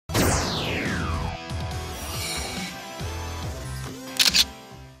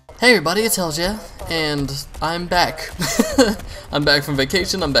Hey everybody, it's LJ, and I'm back. I'm back from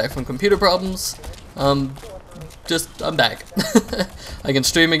vacation, I'm back from computer problems. I'm back. I can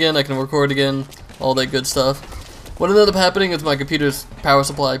stream again, I can record again, all that good stuff. What ended up happening is my computer's power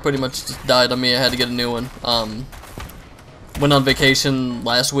supply pretty much just died on me. I had to get a new one. Went on vacation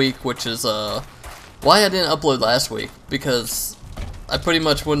last week, which is why I didn't upload last week, because I pretty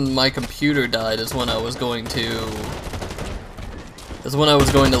much, when my computer died, is when I was going to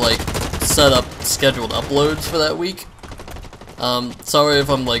like set up scheduled uploads for that week. Sorry if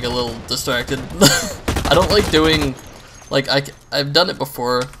I'm like a little distracted. I don't like doing, like, I've done it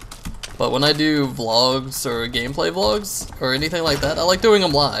before, but when I do vlogs or gameplay vlogs or anything like that, I like doing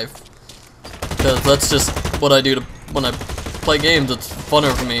them live, because that's just what I do when I play games. It's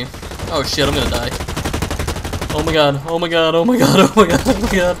funner for me. Oh shit, I'm gonna die. Oh my god, oh my god, oh my god, oh my god, oh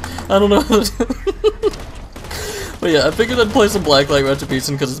my god. I don't know how to do. But yeah, I figured I'd play some Blacklight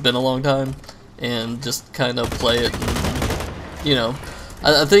Retribution because it's been a long time, and just kind of play it, and, you know.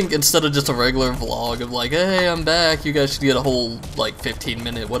 I think instead of just a regular vlog of like, hey, I'm back, you guys should get a whole, like,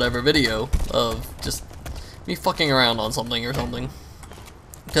 15-minute whatever video of just me fucking around on something or something.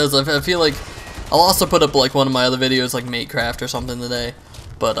 Because I feel like I'll also put up, like, one of my other videos, like Matecraft or something today.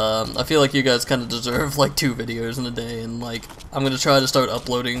 But I feel like you guys kind of deserve like 2 videos in a day, and like I'm gonna try to start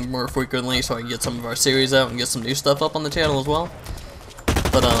uploading more frequently so I can get some of our series out and get some new stuff up on the channel as well.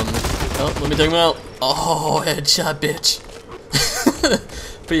 But oh, let me take him out. Oh, headshot, bitch.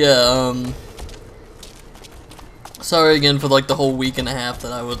 But yeah, sorry again for like the whole week and a half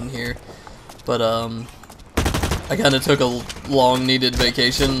that I wasn't here. But I kind of took a long-needed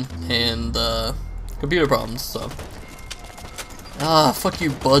vacation and computer problems, so. Ah, fuck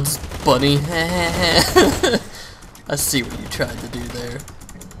you, Buds Bunny. I see what you tried to do there.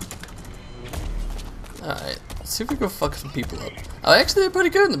 Alright, let's see if we can fuck some people up. I actually did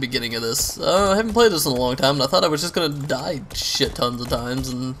pretty good in the beginning of this. I haven't played this in a long time, and I thought I was just gonna die shit tons of times,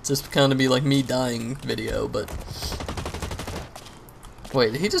 and just kind of be like me dying video, but...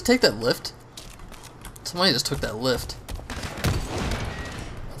 Wait, did he just take that lift? Somebody just took that lift.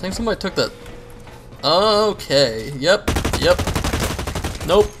 I think somebody took that... Okay, yep.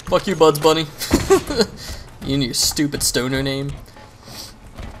 Nope, fuck you, Buds Bunny. You and your stupid stoner name.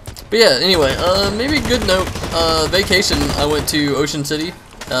 But yeah, anyway, maybe a good note. Vacation, I went to Ocean City.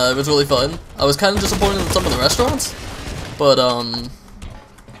 It was really fun. I was kind of disappointed in some of the restaurants, but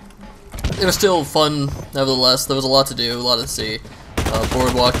it was still fun nevertheless. There was a lot to do, a lot to see.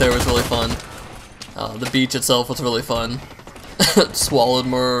 Boardwalk there was really fun. The beach itself was really fun. Swallowed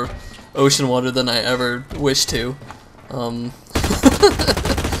more ocean water than I ever wished to.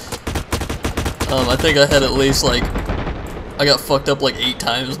 I think I had at least, like, I got fucked up like 8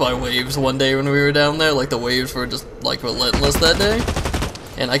 times by waves one day when we were down there. Like, the waves were just, like, relentless that day.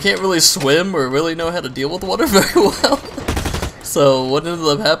 And I can't really swim or really know how to deal with water very well. So what ended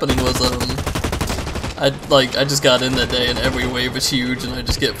up happening was, I just got in that day and every wave was huge and I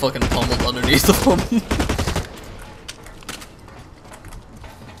just get fucking pummeled underneath them.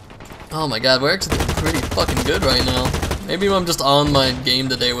 Oh my god, we're actually doing pretty fucking good right now. Maybe I'm just on my game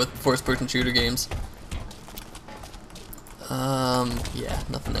today with first-person shooter games. Yeah,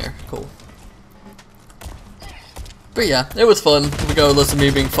 nothing there. Cool. But yeah, it was fun, regardless of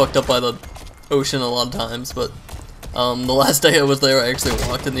me being fucked up by the ocean a lot of times, but the last day I was there, I actually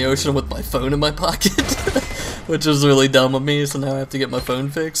walked in the ocean with my phone in my pocket, which was really dumb of me, so now I have to get my phone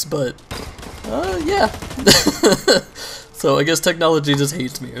fixed, but, yeah. So I guess technology just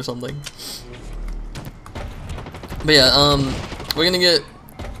hates me or something. But yeah, we're gonna get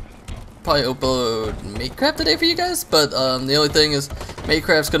probably upload Matecraft today for you guys, but the only thing is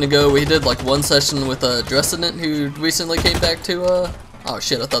Matecraft's gonna go. We did like one session with Dressinant, who recently came back to oh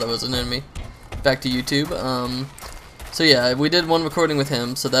shit, I thought it was an enemy. Back to YouTube. So yeah, we did one recording with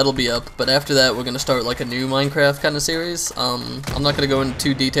him, so that'll be up. But after that, we're gonna start like a new Minecraft kind of series. I'm not gonna go into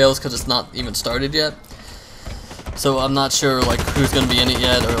too details because it's not even started yet. So I'm not sure like who's gonna be in it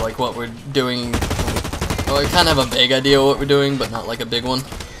yet or like what we're doing. Oh, I kind of have a vague idea of what we're doing, but not like a big one.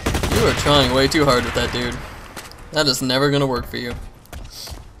 You are trying way too hard with that, dude. That is never gonna work for you.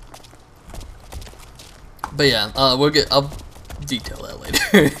 But yeah, I'll detail that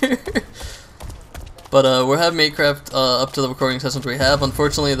later. But we're having Matecraft up to the recording sessions we have.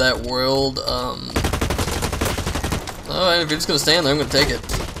 Unfortunately, that world. Alright, if you're just gonna stand there, I'm gonna take it.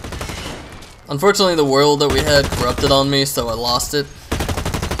 Unfortunately, the world that we had corrupted on me, so I lost it.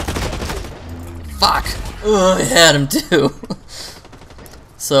 Fuck! Oh, I had him too.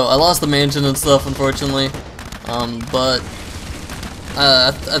 So I lost the mansion and stuff, unfortunately. But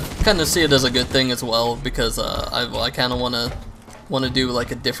I kind of see it as a good thing as well, because I kind of want to want to do like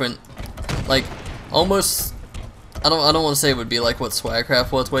a different, like almost, I don't want to say it would be like what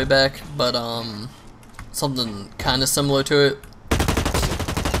Swagcraft was way back, but something kind of similar to it.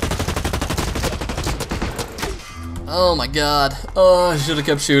 Oh my god. Oh, I should have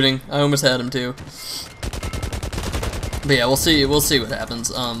kept shooting. I almost had him too. But yeah, we'll see what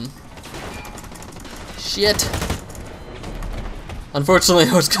happens. Shit. Unfortunately,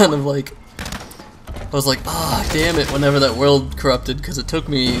 I was kind of like, ah, oh, damn it, whenever that world corrupted, because it took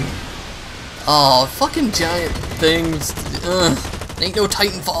me, oh, fucking giant things. Ain't no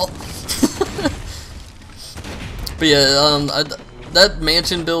Titanfall. But yeah, that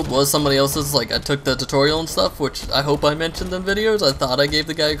mansion build was somebody else's. Like, I took the tutorial and stuff, which I hope I mentioned in videos. I thought I gave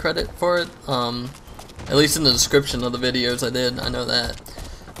the guy credit for it. At least in the description of the videos I did, I know that.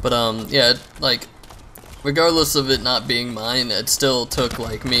 But yeah, like, regardless of it not being mine, it still took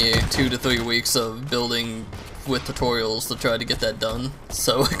like me 2 to 3 weeks of building with tutorials to try to get that done.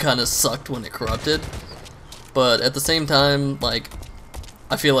 So it kind of sucked when it corrupted. But at the same time, like,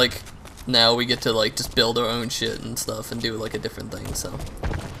 I feel like now we get to like just build our own shit and stuff and do like a different thing, so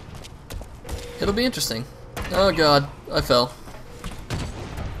it'll be interesting. Oh god, I fell.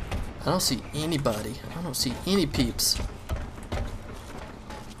 I don't see anybody. I don't see any peeps.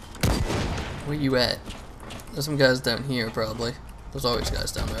 Where you at? There's some guys down here probably. There's always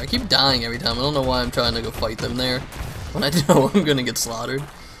guys down there. I keep dying every time. I don't know why I'm trying to go fight them there when I know I'm gonna get slaughtered.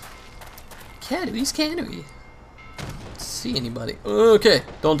 Canneries, cannery. See anybody? Okay,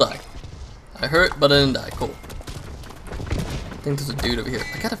 don't die. I hurt, but I didn't die. Cool. I think there's a dude over here.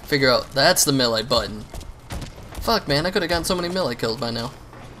 I gotta figure out. That's the melee button. Fuck, man. I could have gotten so many melee kills by now.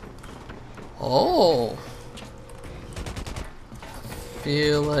 Oh. I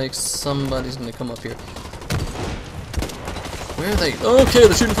feel like somebody's gonna come up here. Where are they? Okay,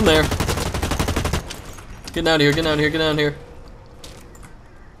 they're shooting from there. Get down here, get down here, get down here.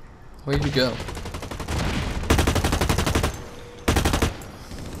 Where'd you go?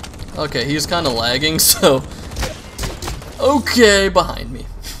 Okay, he's kind of lagging, so... Okay, behind me.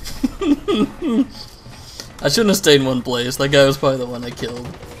 I shouldn't have stayed in one place. That guy was probably the one I killed.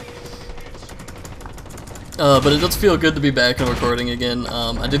 But it does feel good to be back and recording again.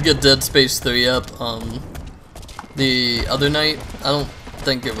 I did get Dead Space 3 up the other night. I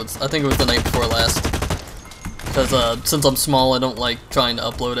think it was the night before last. Because since I'm small, I don't like trying to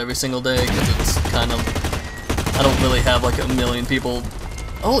upload every single day, because it's kind of... I don't really have like a million people...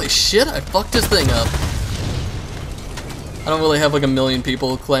 Holy shit, I fucked this thing up. I don't really have like a million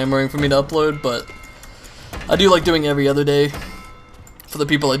people clamoring for me to upload, but I do like doing every other day for the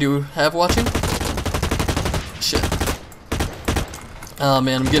people I do have watching. Shit. Oh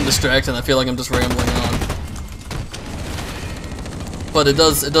man, I'm getting distracted and I feel like I'm just rambling on. But it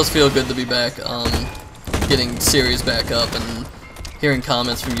does feel good to be back, getting series back up and hearing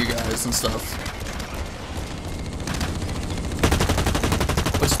comments from you guys and stuff.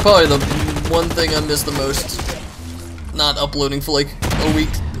 Which is probably the one thing I miss the most, not uploading for like a week,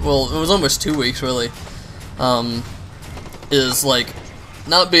 well, it was almost 2 weeks really, is like,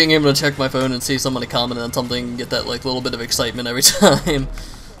 not being able to check my phone and see somebody comment on something and get that like little bit of excitement every time.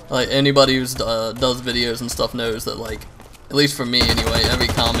 Like, anybody who does videos and stuff knows that, like, at least for me anyway, every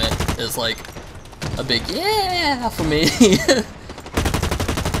comment is like a big yeah for me.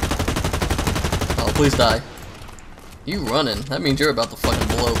 Oh, please die. You running? That means you're about to fucking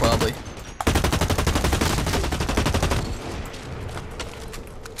blow, probably.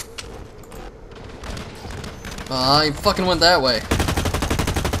 I fucking went that way.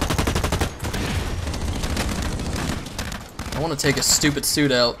 I want to take a stupid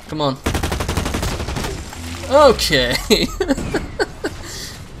suit out. Come on. Okay.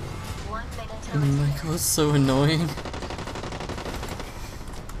 Oh my god, that's so annoying.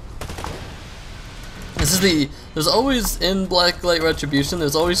 This is there's always, in Blacklight Retribution,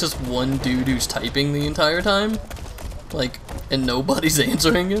 there's always just one dude who's typing the entire time. Like, and nobody's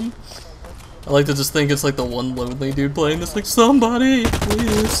answering him. I like to just think it's like the one lonely dude playing this, like, somebody,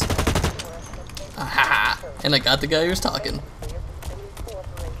 please. Aha! And I got the guy who was talking.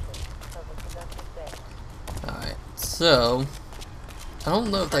 Alright, so... I don't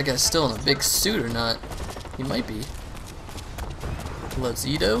know if that guy's still in a big suit or not. He might be.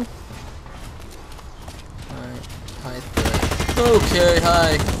 Lazito? Alright, hi there. Okay,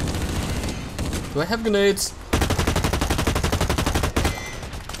 hi. Do I have grenades?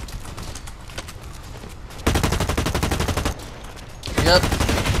 Yep.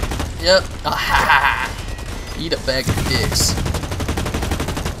 Yep. Aha! Eat a bag of dicks.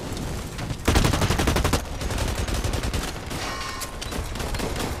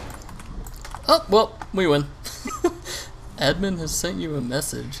 Oh, well, we win. Admin has sent you a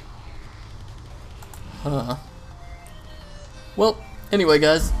message. Huh. Well, anyway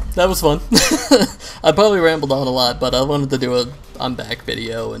guys, that was fun. I probably rambled on a lot, but I wanted to do a I'm back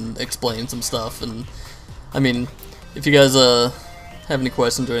video and explain some stuff, and I mean, if you guys have any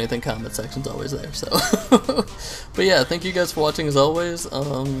questions or anything, comment section's always there, so. But yeah, thank you guys for watching as always.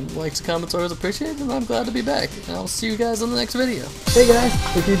 Likes and comments are always appreciated, and I'm glad to be back. And I'll see you guys in the next video. Hey guys,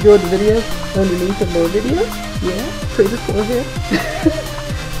 if you enjoyed the video, underneath some more videos, yeah, Trader 4 here.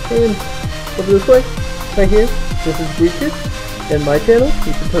 And over this way, right here, this is Breacher, and my channel,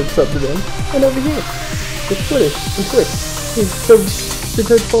 you should touch sub to them. And over here, it's Twitter and Twitch. You should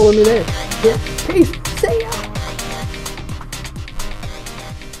touch follow me there. Yeah, peace, see ya!